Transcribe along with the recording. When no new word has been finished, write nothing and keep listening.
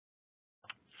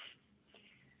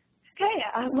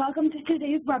Okay, welcome to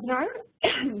today's webinar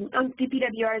on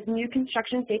CPWR's new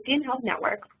Construction Safety and Health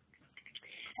Network.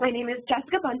 My name is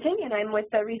Jessica Bunting, and I'm with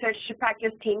the Research to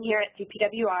Practice team here at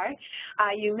CPWR.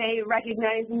 You may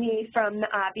recognize me from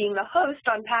being the host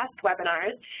on past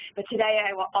webinars, but today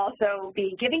I will also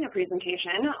be giving a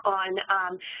presentation on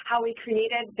how we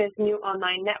created this new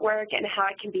online network and how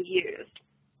it can be used.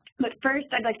 But first,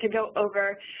 I'd like to go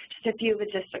over just a few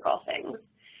logistical things.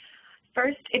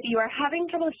 First, if you are having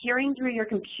trouble hearing through your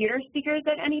computer speakers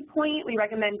at any point, we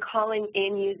recommend calling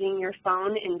in using your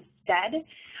phone instead.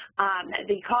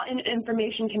 The call-in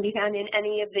information can be found in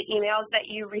any of the emails that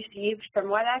you received from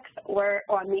WebEx or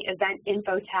on the Event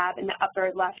Info tab in the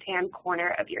upper left-hand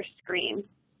corner of your screen.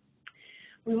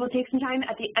 We will take some time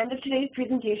at the end of today's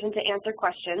presentation to answer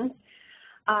questions.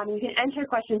 You can enter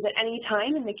questions at any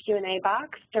time in the Q&A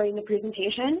box during the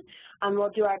presentation. We'll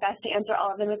do our best to answer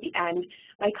all of them at the end.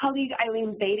 My colleague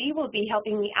Eileen Beatty will be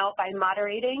helping me out by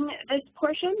moderating this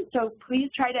portion, so please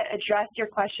try to address your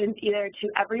questions either to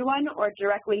everyone or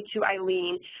directly to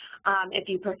Eileen if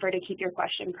you prefer to keep your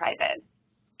question private.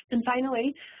 And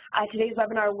finally, today's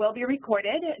webinar will be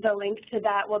recorded. The link to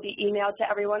that will be emailed to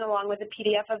everyone along with a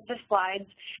PDF of the slides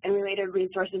and related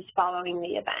resources following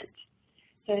the event.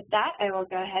 So with that, I will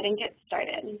go ahead and get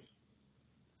started.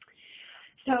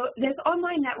 So this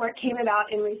online network came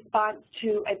about in response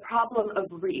to a problem of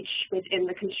reach within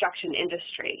the construction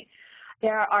industry.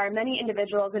 There are many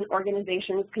individuals and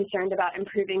organizations concerned about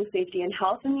improving safety and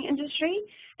health in the industry,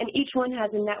 and each one has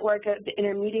a network of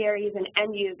intermediaries and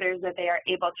end users that they are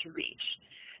able to reach.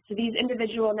 So these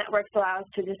individual networks allow us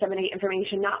to disseminate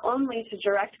information not only to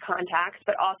direct contacts,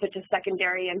 but also to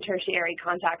secondary and tertiary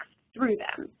contacts through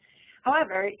them.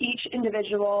 However, each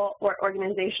individual or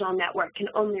organizational network can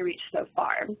only reach so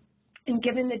far. And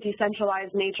given the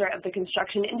decentralized nature of the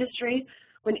construction industry,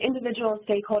 when individual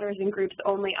stakeholders and groups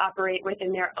only operate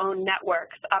within their own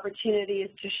networks, opportunities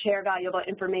to share valuable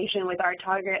information with our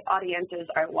target audiences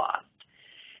are lost.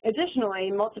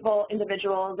 Additionally, multiple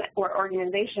individuals or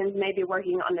organizations may be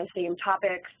working on the same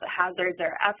topics, hazards,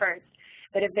 or efforts,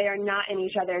 but if they are not in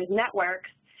each other's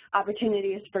networks,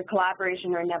 opportunities for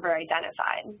collaboration are never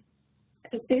identified.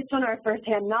 Based on our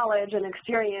firsthand knowledge and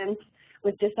experience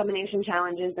with dissemination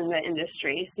challenges in the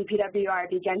industry, CPWR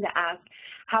began to ask,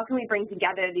 how can we bring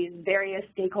together these various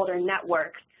stakeholder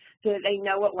networks so that they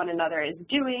know what one another is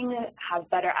doing, have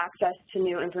better access to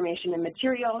new information and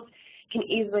materials, can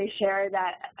easily share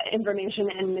that information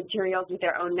and materials with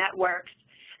their own networks,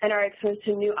 and are exposed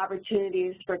to new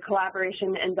opportunities for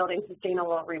collaboration and building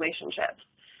sustainable relationships.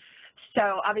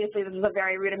 So obviously this is a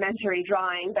very rudimentary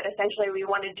drawing, but essentially we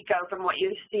wanted to go from what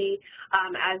you see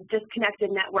as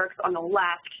disconnected networks on the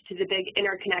left to the big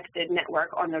interconnected network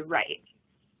on the right.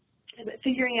 But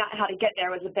figuring out how to get there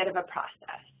was a bit of a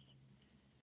process.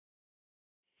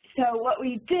 So what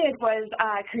we did was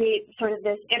create sort of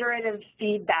this iterative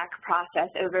feedback process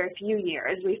over a few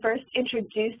years. We first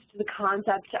introduced the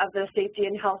concept of the Safety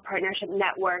and Health Partnership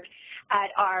Network at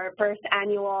our first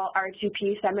annual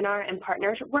R2P seminar and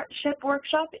partnership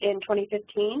workshop in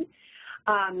 2015.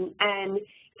 And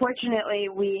fortunately,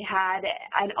 we had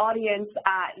an audience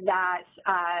at that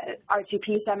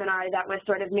R2P seminar that was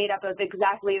sort of made up of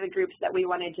exactly the groups that we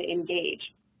wanted to engage.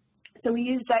 So we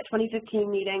used that 2015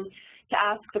 meeting to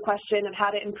ask the question of how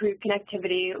to improve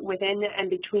connectivity within and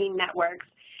between networks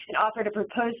and offered a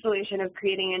proposed solution of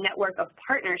creating a network of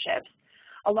partnerships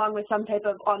along with some type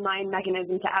of online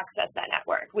mechanism to access that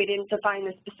network. We didn't define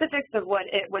the specifics of what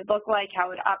it would look like, how it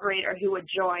would operate, or who would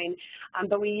join,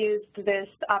 but we used this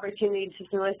opportunity to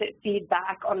solicit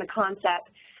feedback on the concept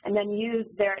and then use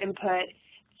their input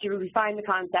to refine the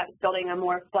concept, building a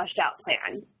more fleshed out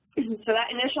plan. So that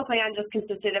initial plan just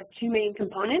consisted of two main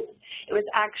components. It was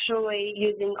actually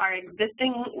using our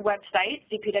existing website,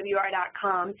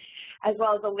 cpwr.com, as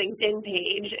well as a LinkedIn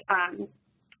page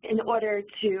in order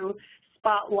to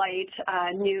spotlight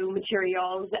new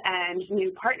materials and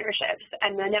new partnerships.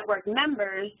 And the network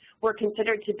members were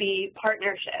considered to be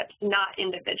partnerships, not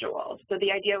individuals. So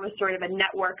the idea was sort of a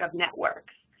network of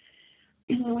networks.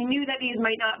 We knew that these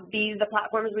might not be the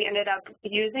platforms we ended up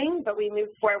using, but we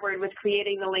moved forward with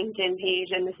creating the LinkedIn page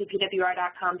and the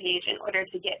cpwr.com page in order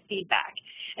to get feedback.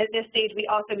 At this stage, we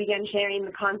also began sharing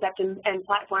the concept and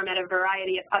platform at a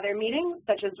variety of other meetings,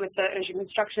 such as with the Ocean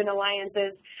Construction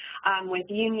Alliances, with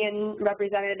union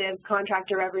representatives,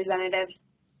 contractor representatives,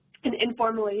 and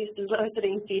informally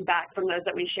soliciting feedback from those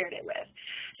that we shared it with.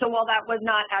 So while that was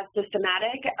not as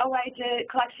systematic a way to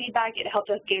collect feedback, it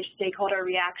helped us gauge stakeholder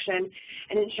reaction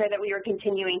and ensure that we were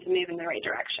continuing to move in the right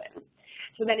direction.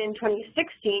 So then in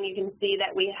 2016, you can see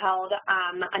that we held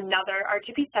another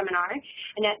R2P seminar,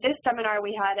 and at this seminar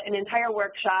we had an entire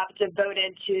workshop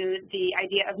devoted to the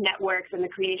idea of networks and the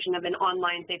creation of an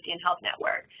online safety and health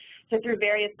network. So through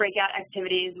various breakout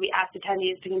activities, we asked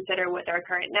attendees to consider what their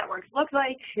current networks look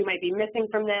like, who might be missing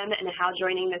from them, and how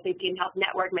joining the safety and health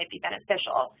network might be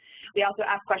beneficial. We also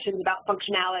asked questions about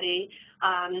functionality,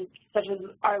 such as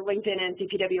are LinkedIn and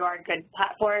CPWR good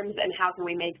platforms, and how can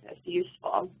we make this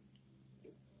useful?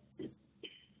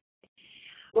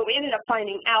 What we ended up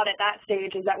finding out at that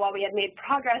stage is that while we had made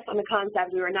progress on the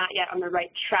concept, we were not yet on the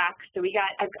right track. So we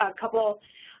got a couple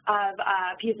of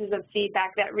pieces of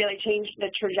feedback that really changed the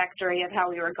trajectory of how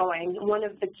we were going. One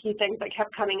of the key things that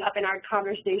kept coming up in our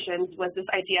conversations was this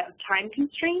idea of time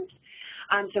constraints.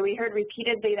 So we heard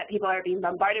repeatedly that people are being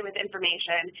bombarded with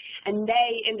information, and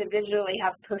they individually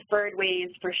have preferred ways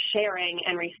for sharing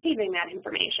and receiving that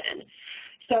information.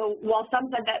 So while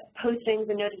some said that postings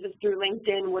and notices through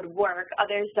LinkedIn would work,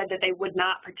 others said that they would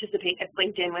not participate if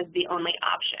LinkedIn was the only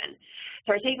option.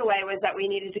 So our takeaway was that we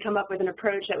needed to come up with an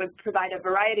approach that would provide a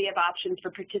variety of options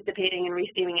for participating and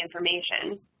receiving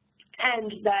information,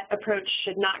 and that approach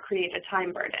should not create a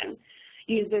time burden.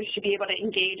 Users should be able to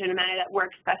engage in a manner that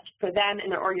works best for them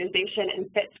and their organization and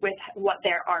fits with what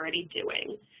they're already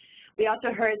doing. We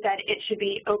also heard that it should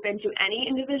be open to any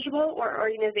individual or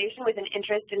organization with an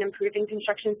interest in improving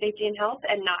construction safety and health,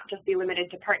 and not just be limited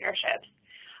to partnerships,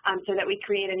 so that we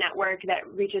create a network that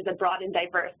reaches a broad and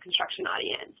diverse construction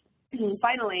audience. And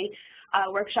finally,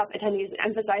 workshop attendees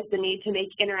emphasized the need to make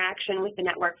interaction with the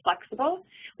network flexible.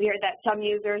 We heard that some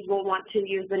users will want to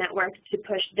use the network to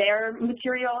push their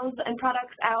materials and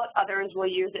products out. Others will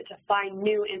use it to find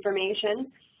new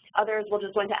information. Others will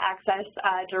just want to access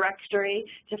a directory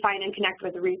to find and connect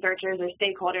with researchers or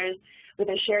stakeholders with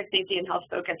a shared safety and health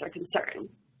focus or concern.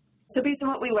 So based on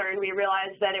what we learned, we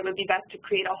realized that it would be best to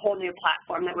create a whole new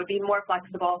platform that would be more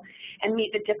flexible and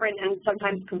meet the different and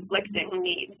sometimes conflicting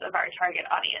needs of our target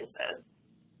audiences.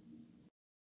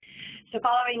 So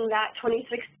following that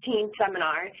 2016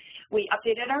 seminar, we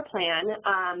updated our plan,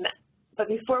 but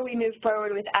before we moved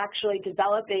forward with actually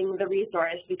developing the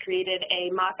resource, we created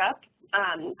a mock-up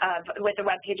of what the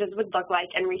web pages would look like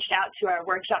and reached out to our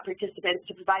workshop participants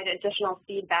to provide additional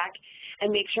feedback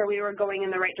and make sure we were going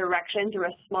in the right direction through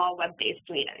a small web-based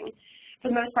meeting. For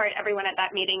the most part, everyone at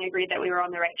that meeting agreed that we were on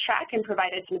the right track and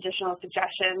provided some additional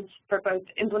suggestions for both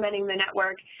implementing the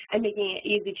network and making it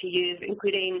easy to use,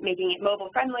 including making it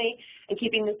mobile-friendly and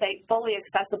keeping the site fully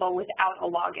accessible without a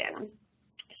login.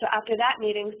 So after that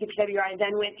meeting, CPWR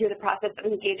then went through the process of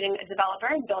engaging a developer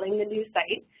and building the new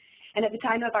site. And at the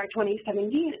time of our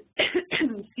 2017,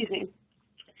 excuse me,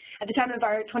 at the time of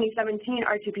our 2017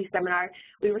 R2P seminar,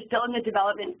 we were still in the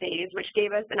development phase, which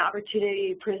gave us an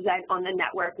opportunity to present on the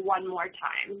network one more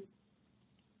time.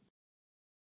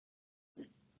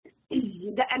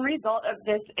 The end result of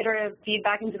this iterative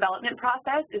feedback and development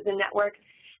process is a network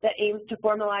that aims to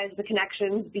formalize the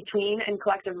connections between and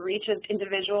collective reach of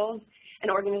individuals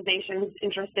and organizations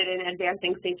interested in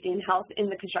advancing safety and health in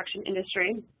the construction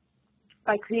industry,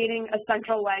 by creating a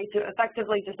central way to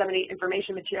effectively disseminate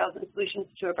information, materials, and solutions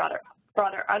to a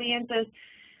broader audiences,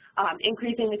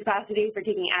 increasing the capacity for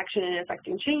taking action and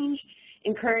affecting change,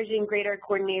 encouraging greater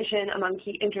coordination among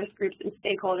key interest groups and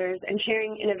stakeholders, and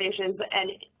sharing innovations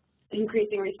and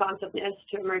increasing responsiveness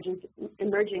to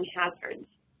emerging hazards.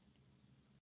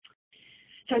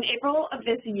 So in April of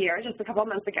this year, just a couple of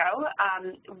months ago,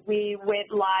 we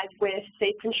went live with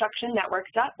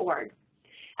safeconstructionnetwork.org.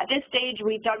 At this stage,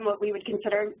 we've done what we would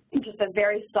consider just a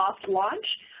very soft launch.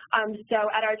 So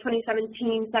at our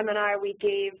 2017 seminar, we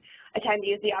gave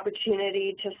attendees the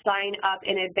opportunity to sign up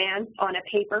in advance on a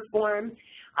paper form.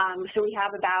 So we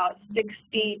have about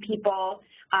 60 people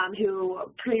who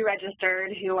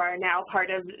pre-registered, who are now part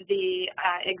of the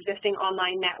existing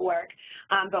online network.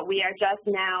 But we are just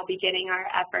now beginning our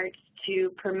efforts to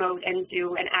promote and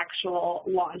do an actual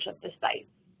launch of the site.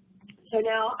 So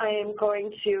now I am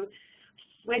going to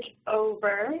switch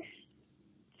over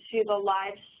to the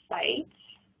live site,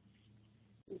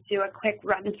 do a quick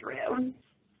run through.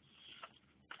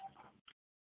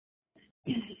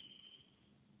 Okay.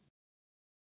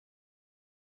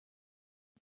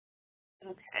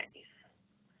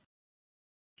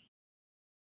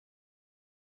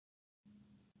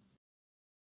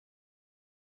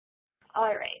 All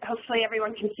right, hopefully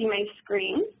everyone can see my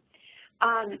screen.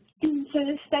 So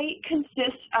the site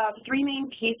consists of three main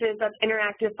pieces of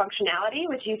interactive functionality,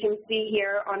 which you can see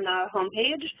here on the home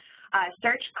page: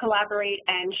 search, collaborate,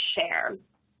 and share.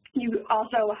 You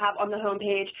also have on the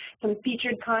homepage some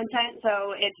featured content,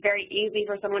 so it's very easy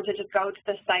for someone to just go to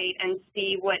the site and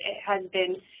see what it has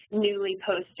been newly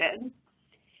posted.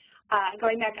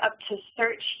 Going back up to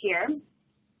search here,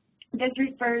 this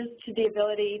refers to the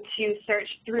ability to search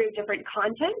through different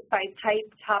content by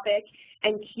type, topic,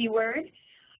 and keyword.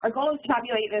 Our goal is to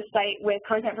populate this site with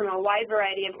content from a wide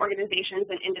variety of organizations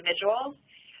and individuals.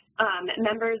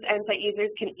 Members and site users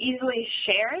can easily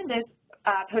share this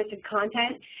posted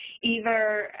content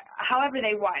however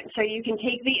they want. So you can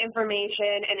take the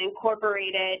information and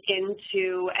incorporate it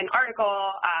into an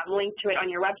article, link to it on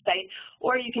your website,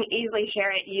 or you can easily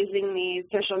share it using these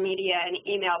social media and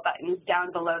email buttons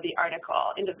down below the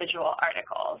article, individual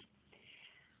articles.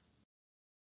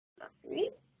 All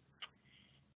right.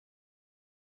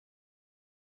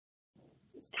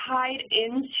 Tied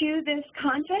into this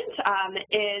content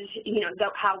is,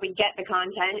 how we get the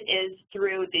content is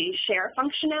through the share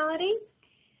functionality.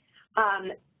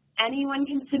 Anyone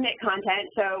can submit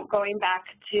content, so going back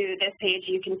to this page,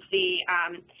 you can see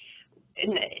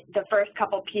in the first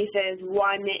couple pieces,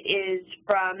 one is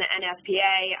from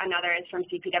NFPA, another is from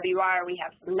CPWR. We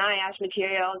have some NIOSH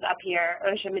materials up here,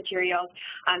 OSHA materials.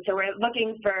 So we're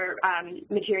looking for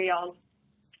materials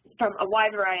from a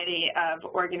wide variety of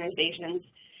organizations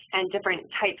and different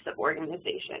types of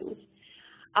organizations.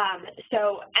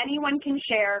 So anyone can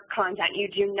share content. You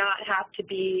do not have to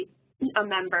be a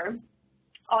member.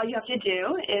 All you have to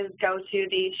do is go to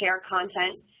the Share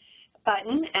Content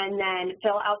button and then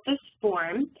fill out this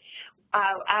form.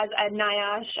 As a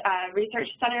NIOSH Research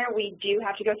Center, we do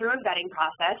have to go through a vetting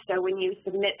process. So when you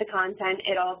submit the content,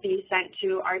 it'll be sent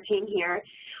to our team here.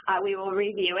 We will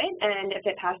review it, and if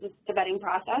it passes the vetting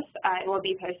process, it will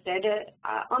be posted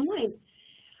online.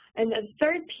 And the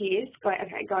third piece,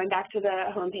 going back to the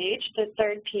home page, the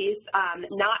third piece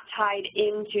not tied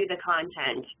into the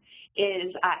content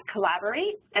is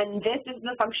Collaborate, and this is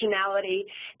the functionality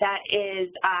that is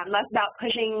less about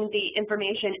pushing the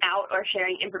information out or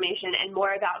sharing information and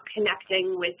more about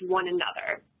connecting with one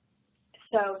another.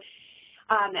 So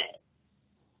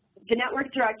the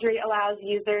network directory allows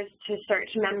users to search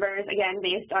members, again,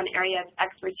 based on area of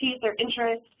expertise or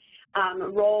interest,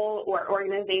 role or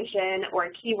organization or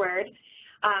keyword.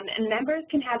 And members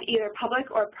can have either public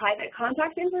or private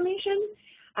contact information.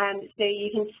 So you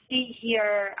can see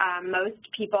here most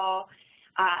people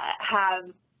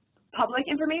have public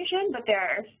information, but there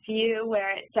are a few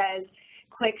where it says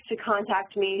click to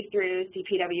contact me through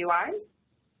CPWR.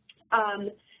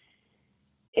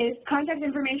 If contact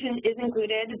information is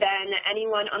included, then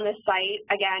anyone on the site,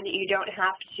 again, you don't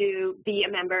have to be a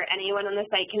member. Anyone on the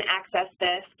site can access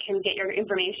this, can get your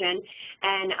information,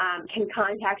 and can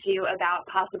contact you about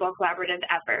possible collaborative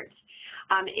efforts.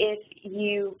 If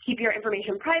you keep your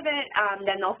information private,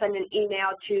 then they'll send an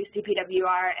email to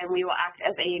CPWR and we will act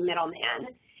as a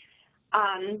middleman.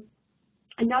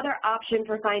 Another option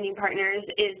for finding partners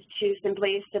is to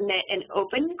simply submit an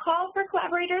open call for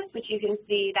collaborators, which you can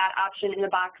see that option in the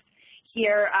box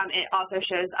here. It also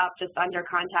shows up just under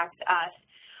Contact Us.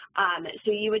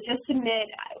 So you would just submit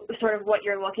sort of what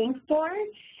you're looking for,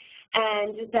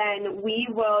 and then we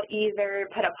will either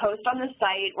put a post on the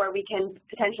site or we can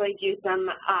potentially do some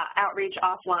outreach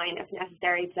offline if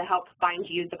necessary to help find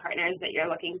you the partners that you're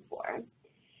looking for.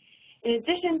 In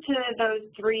addition to those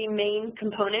three main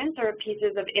components or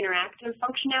pieces of interactive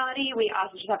functionality, we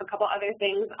also just have a couple other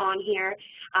things on here.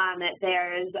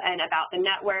 There's an About the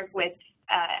Network with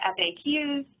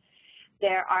FAQs.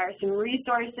 There are some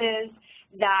resources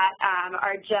that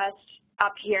are just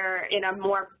up here in a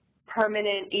more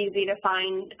permanent, easy to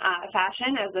find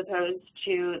fashion as opposed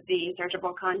to the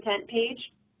searchable content page.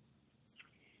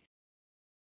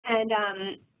 And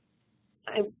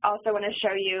I also want to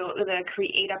show you the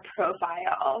Create a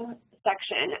Profile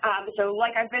section. So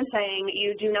like I've been saying,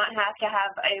 you do not have to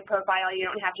have a profile. You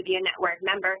don't have to be a network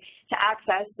member to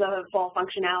access the full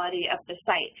functionality of the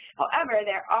site. However,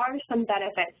 there are some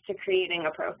benefits to creating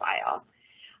a profile.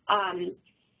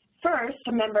 First,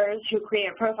 members who create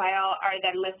a profile are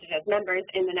then listed as members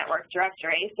in the network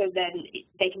directory, so then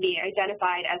they can be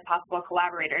identified as possible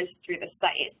collaborators through the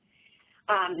site.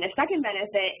 The second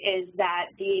benefit is that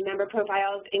the member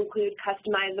profiles include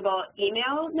customizable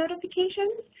email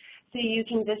notifications, so you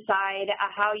can decide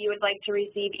how you would like to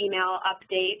receive email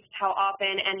updates, how often,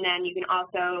 and then you can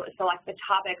also select the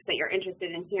topics that you're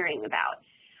interested in hearing about,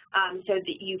 so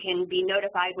that you can be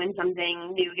notified when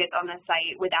something new gets on the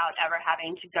site without ever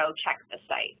having to go check the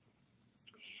site.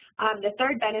 The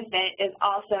third benefit is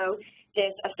also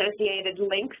this associated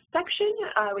links section.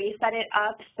 We set it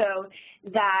up so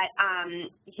that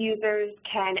users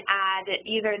can add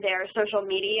either their social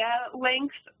media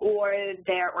links or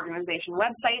their organization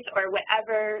websites or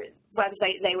whatever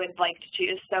website they would like to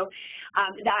choose. So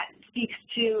that speaks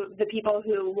to the people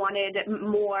who wanted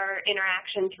more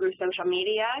interaction through social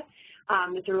media,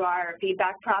 through our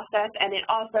feedback process, and it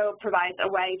also provides a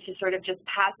way to sort of just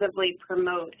passively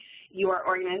promote your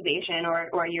organization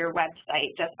or your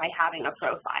website just by having a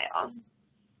profile.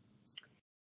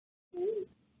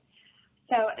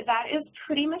 So that is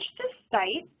pretty much the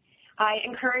site. I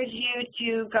encourage you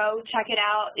to go check it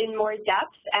out in more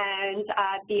depth and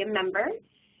be a member.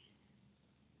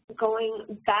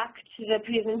 Going back to the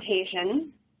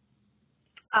presentation,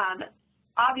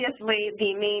 obviously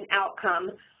the main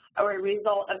outcome or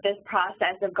result of this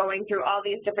process of going through all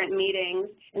these different meetings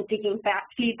and seeking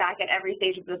feedback at every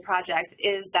stage of the project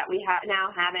is that we now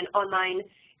have an online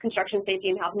construction safety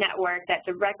and health network that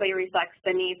directly reflects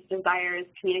the needs, desires,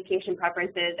 communication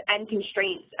preferences, and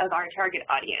constraints of our target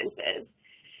audiences.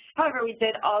 However, we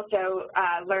did also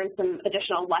learn some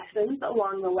additional lessons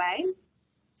along the way.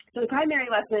 So the primary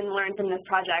lesson learned from this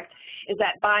project is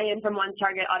that buy-in from one's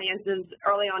target audiences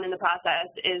early on in the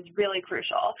process is really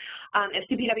crucial. If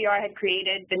CPWR had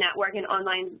created the network and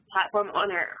online platform on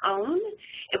our own,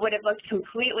 it would have looked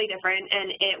completely different,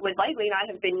 and it would likely not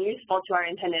have been useful to our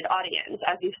intended audience.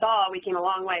 As you saw, we came a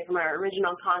long way from our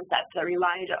original concept that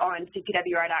relied on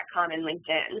CPWR.com and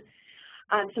LinkedIn.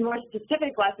 Some more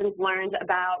specific lessons learned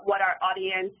about what our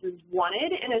audiences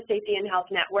wanted in a safety and health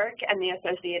network and the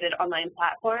associated online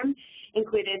platform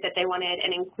included that they wanted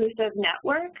an inclusive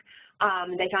network.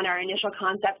 They found our initial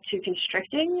concept too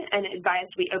constricting and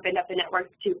advised we opened up the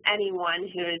network to anyone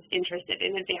who is interested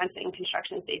in advancing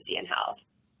construction safety and health.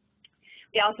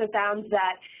 We also found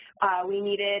that we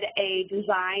needed a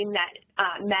design that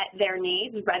met their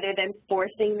needs rather than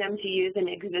forcing them to use an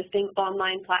existing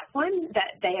online platform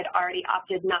that they had already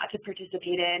opted not to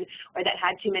participate in or that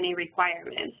had too many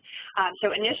requirements.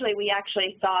 So initially we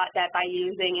actually thought that by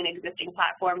using an existing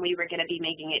platform we were going to be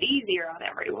making it easier on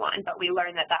everyone, but we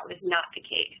learned that that was not the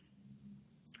case.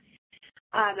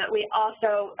 We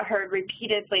also heard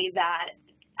repeatedly that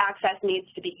access needs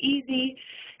to be easy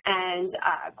and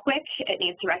quick. It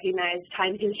needs to recognize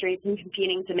time constraints and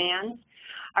competing demands.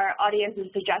 Our audiences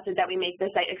suggested that we make the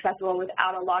site accessible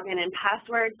without a login and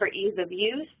password for ease of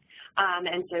use,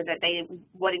 and so that they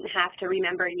wouldn't have to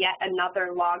remember yet another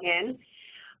login.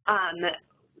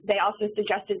 They also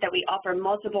suggested that we offer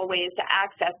multiple ways to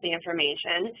access the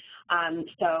information,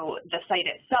 so the site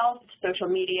itself, social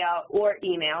media, or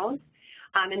emails.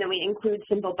 And then we include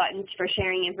simple buttons for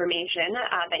sharing information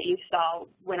that you saw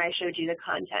when I showed you the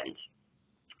content.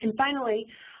 And finally,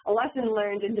 a lesson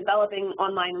learned in developing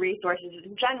online resources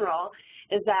in general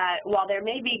is that while there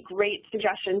may be great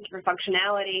suggestions for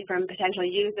functionality from potential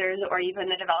users or even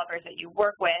the developers that you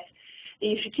work with,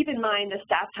 you should keep in mind the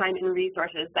staff time and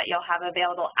resources that you'll have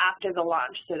available after the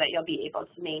launch so that you'll be able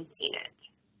to maintain it.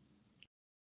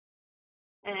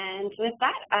 And with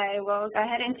that, I will go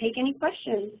ahead and take any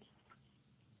questions.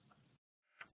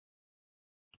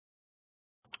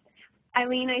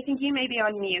 Eileen, I think you may be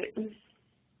on mute. Can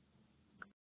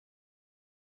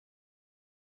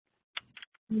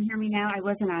you hear me now? I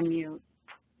wasn't on mute.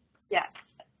 Yes,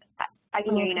 I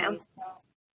can hear you now.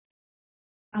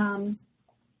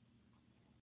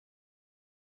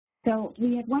 So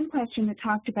we had one question that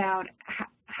talked about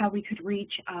how we could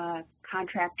reach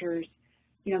contractors,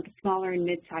 you know, the smaller and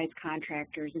mid-sized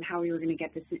contractors, and how we were going to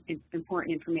get this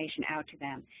important information out to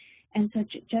them. And so,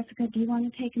 Jessica, do you want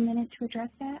to take a minute to address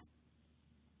that?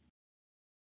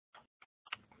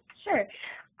 Sure.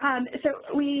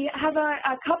 So we have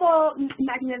a couple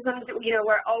mechanisms that, you know,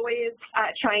 we're always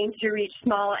trying to reach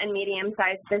small and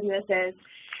medium-sized businesses.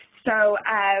 So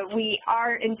we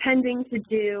are intending to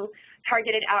do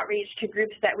targeted outreach to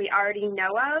groups that we already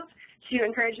know of to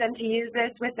encourage them to use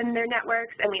this within their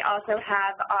networks. And we also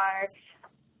have our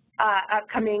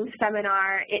upcoming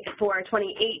seminar for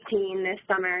 2018 this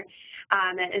summer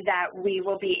that we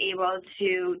will be able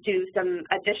to do some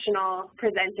additional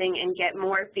presenting and get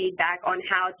more feedback on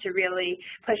how to really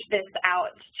push this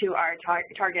out to our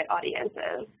target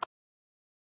audiences.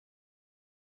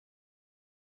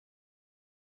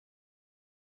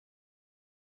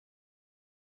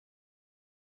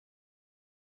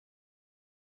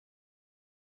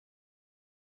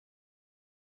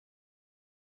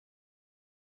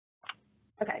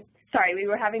 Okay, sorry, we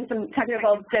were having some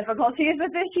technical difficulties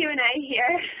with the Q&A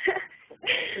here.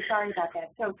 Sorry about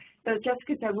that. So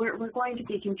Jessica said we're going to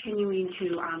be continuing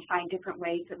to find different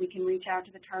ways that we can reach out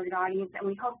to the target audience, and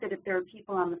we hope that if there are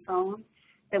people on the phone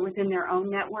that within their own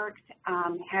networks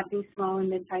have these small and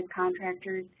mid-sized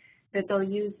contractors, that they'll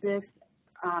use this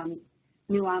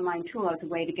new online tool as a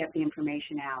way to get the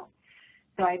information out.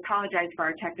 So I apologize for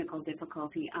our technical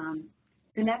difficulty.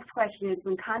 The next question is,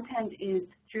 when content is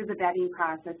through the vetting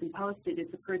process and posted,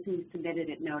 is the person who submitted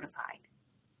it notified?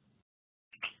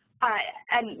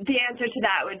 And the answer to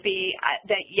that would be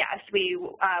that yes, we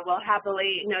will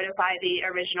happily notify the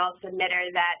original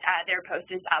submitter that their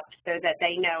post is up so that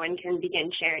they know and can begin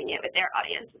sharing it with their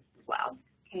audiences as well.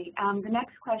 Okay, the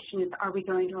next question is, are we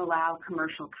going to allow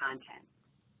commercial content?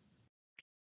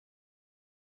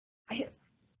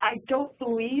 I don't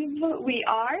believe we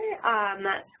are.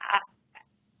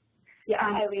 Yeah,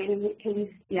 Eileen, can you?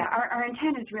 Yeah, our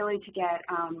intent is really to get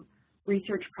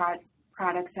research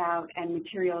products out and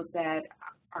materials that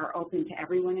are open to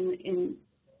everyone in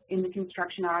the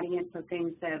construction audience, so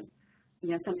things that,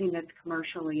 something that's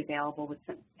commercially available would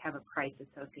have a price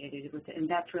associated with it, and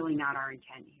that's really not our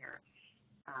intent here.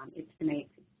 It's to make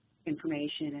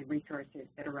information and resources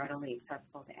that are readily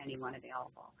accessible to anyone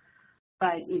available.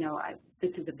 But,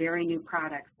 this is a very new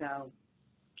product, so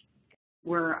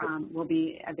we'll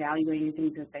be evaluating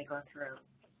things as they go through.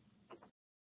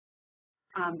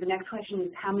 The next question is,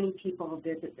 how many people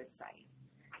visit this site?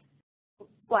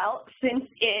 Well, since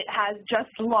it has just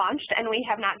launched and we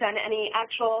have not done any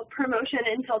actual promotion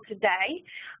until today,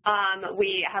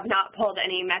 we have not pulled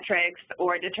any metrics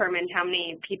or determined how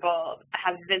many people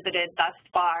have visited thus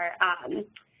far.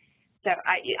 So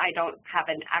I don't have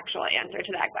an actual answer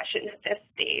to that question at this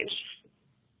stage.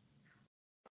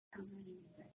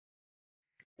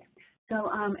 So,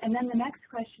 and then the next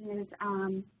question is,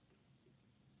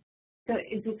 so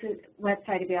is this a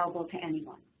website available to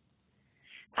anyone?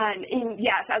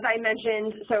 Yes, as I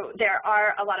mentioned, so there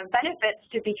are a lot of benefits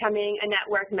to becoming a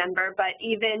network member, but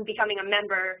even becoming a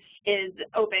member is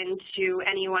open to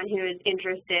anyone who is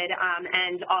interested,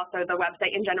 and also the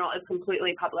website in general is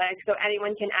completely public, so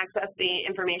anyone can access the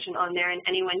information on there and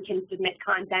anyone can submit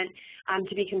content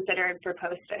to be considered for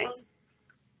posting.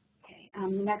 Okay,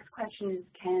 the next question is,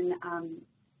 can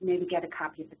maybe get a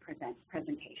copy of the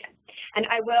presentation. And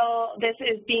I will, this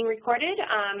is being recorded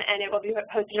and it will be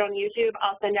posted on YouTube.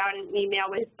 I'll send out an email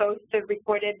with both the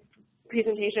recorded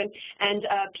presentation and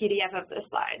a PDF of the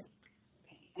slides.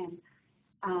 Okay,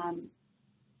 and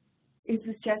is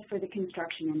this just for the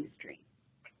construction industry?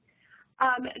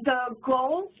 The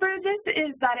goal for this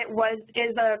is that it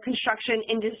is a construction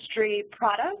industry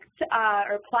product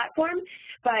or platform,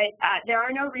 but there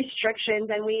are no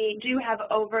restrictions, and we do have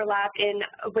overlap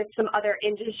with some other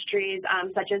industries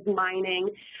such as mining.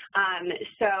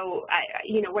 So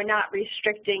we're not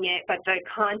restricting it, but the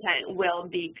content will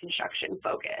be construction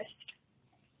focused.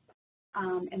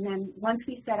 And then once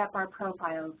we set up our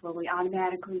profiles, will we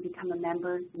automatically become a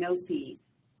member? No fees?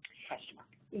 Question mark.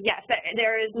 Yes,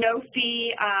 there is no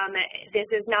fee. This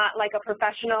is not like a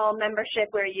professional membership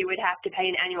where you would have to pay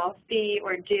an annual fee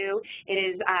or due. It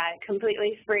is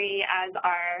completely free, as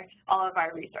are all of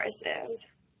our resources.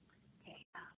 Okay.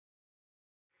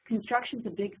 Construction's a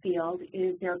big field.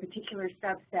 Is there a particular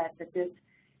subset that this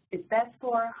is best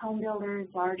for, home builders,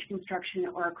 large construction,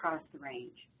 or across the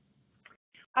range?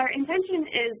 Our intention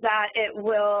is that it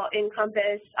will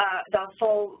encompass the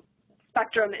full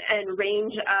spectrum and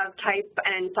range of type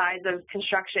and size of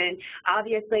construction.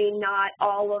 Obviously, not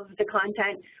all of the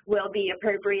content will be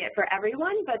appropriate for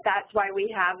everyone, but that's why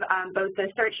we have both the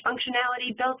search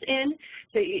functionality built in,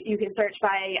 so you can search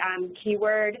by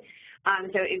keyword.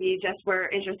 So if you just were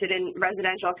interested in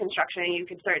residential construction, you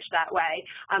could search that way.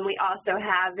 We also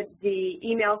have the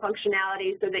email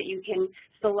functionality so that you can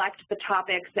select the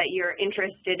topics that you're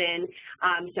interested in.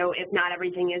 So if not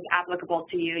everything is applicable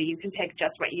to you, you can pick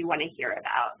just what you want to hear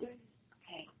about.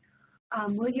 Okay.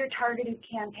 Will your targeted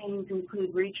campaigns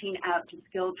include reaching out to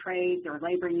skilled trades or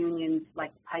labor unions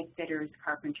like pipe fitters,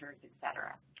 carpenters, et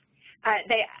cetera?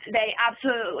 They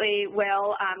absolutely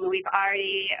will. We've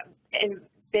already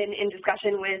been in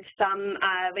discussion with some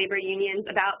labor unions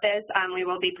about this. We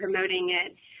will be promoting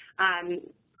it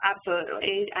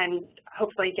absolutely, and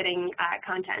hopefully getting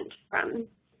content from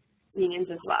unions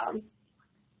as well.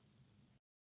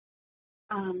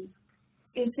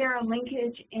 Is there a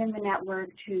linkage in the network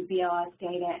to BLS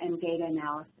data and data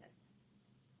analysis?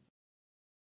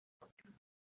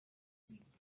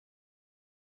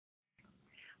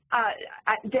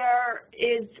 There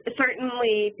is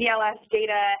certainly BLS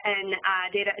data and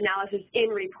data analysis in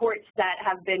reports that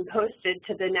have been posted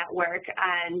to the network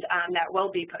and that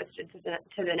will be posted to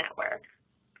the network.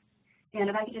 And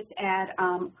if I could just add,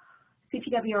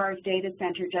 CPWR's data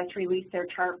center just released their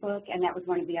chart book, and that was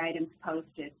one of the items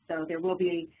posted. So there will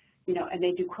be and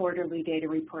they do quarterly data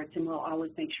reports, and we'll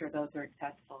always make sure those are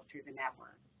accessible through the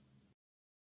network.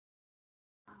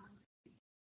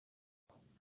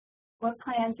 What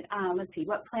plans,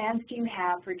 what plans do you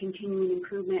have for continuing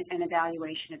improvement and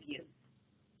evaluation of use?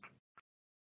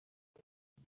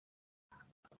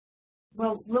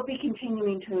 Well, we'll be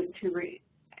continuing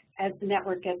as the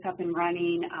network gets up and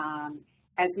running,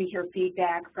 as we hear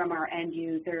feedback from our end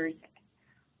users.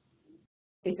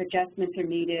 If adjustments are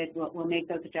needed, we'll make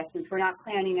those adjustments. We're not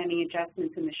planning any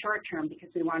adjustments in the short term because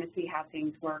we want to see how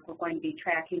things work. We're going to be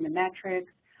tracking the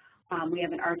metrics. We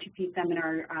have an R2P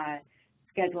seminar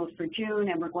scheduled for June,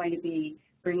 and we're going to be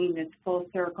bringing this full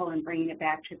circle and bringing it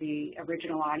back to the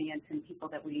original audience and people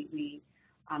that we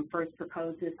first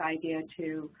proposed this idea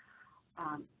to.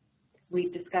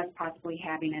 We've discussed possibly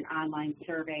having an online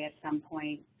survey at some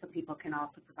point so people can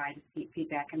also provide us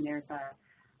feedback, and there's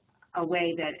a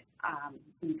way that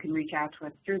you can reach out to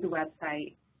us through the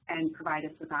website and provide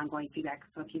us with ongoing feedback.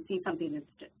 So if you see something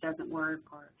that doesn't work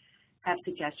or have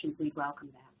suggestions, we'd welcome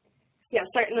that. Yeah,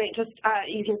 certainly. Just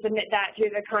you can submit that through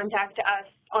the contact us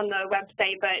on the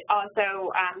website, but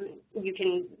also you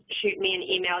can shoot me an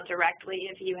email directly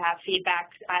if you have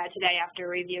feedback today after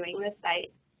reviewing the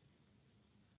site.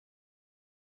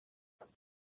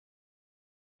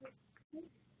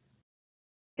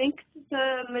 I think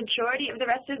the majority of the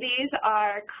rest of these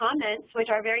are comments, which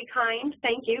are very kind.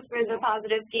 Thank you for the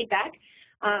positive feedback.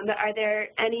 But are there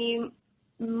any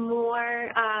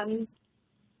more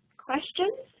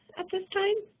questions at this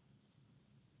time?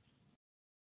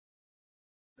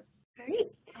 All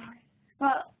right.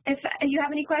 Well, if you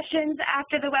have any questions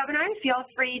after the webinar, feel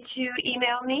free to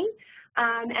email me.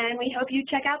 And we hope you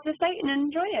check out the site and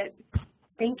enjoy it.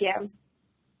 Thank you.